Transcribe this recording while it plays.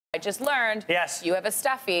I just learned. Yes. You have a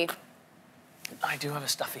stuffy. I do have a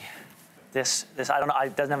stuffy. This, I don't know,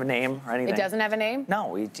 it doesn't have a name or anything. It doesn't have a name?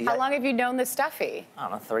 No. How long have you known this stuffy? I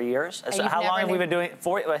don't know, 3 years. And So how long have we been doing,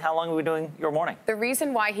 how long have we been doing Your Morning? The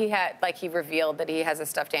reason why he revealed that he has a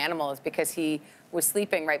stuffed animal is because he was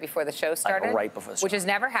sleeping right before the show started. Like right before the show. Which has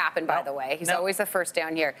never happened, by the way. He's always the first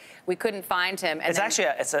down here. We couldn't find him. And it's actually,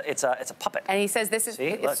 it's a puppet. And he says this is,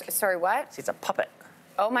 See, look. Sorry, what? See, it's a puppet.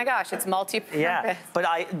 Oh my gosh, it's multi-purpose. Yeah, but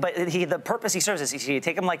the purpose he serves is you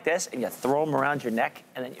take him like this and you throw him around your neck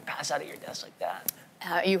and then you pass out at your desk like that.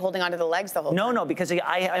 Are you holding onto the legs the whole time? No, because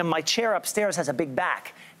my chair upstairs has a big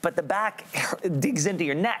back, but the back digs into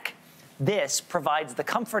your neck. This provides the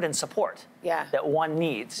comfort and support that one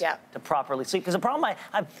needs to properly sleep. Because the problem,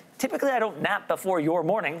 typically I don't nap before Your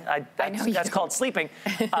Morning. That's called sleeping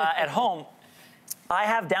at home. I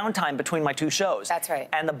have downtime between my two shows. That's right.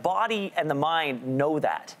 And the body and the mind know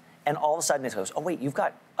that. And all of a sudden it goes, oh, wait, you've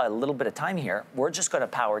got a little bit of time here. We're just going to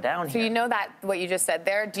power down here. So you know that, what you just said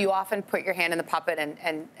there? Do you often put your hand in the puppet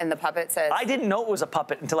and the puppet says... I didn't know it was a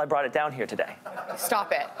puppet until I brought it down here today.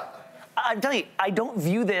 Stop it. I'm telling you, I don't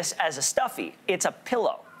view this as a stuffy. It's a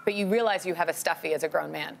pillow. But you realize you have a stuffy as a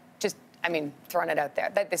grown man. Just, I mean, throwing it out there.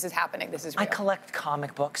 That this is happening. This is real. I collect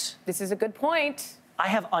comic books. This is a good point. I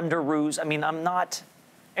have underoos. I mean, I'm not...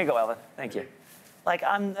 Here you go, Ellen. Thank you. Like,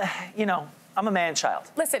 I'm a man-child.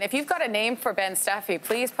 Listen, if you've got a name for Ben Stuffy,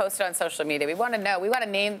 please post it on social media. We want to know. We want to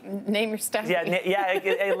name your Stuffy.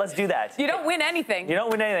 Yeah, let's do that. You don't win anything. You don't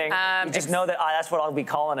win anything. You just know that that's what I'll be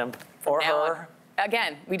calling him or her.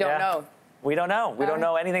 Again, we don't know. We don't know. We don't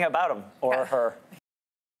know anything about him or her.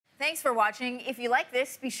 Thanks for watching. If you like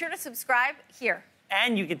this, be sure to subscribe here.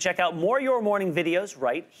 And you can check out more Your Morning videos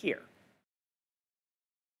right here.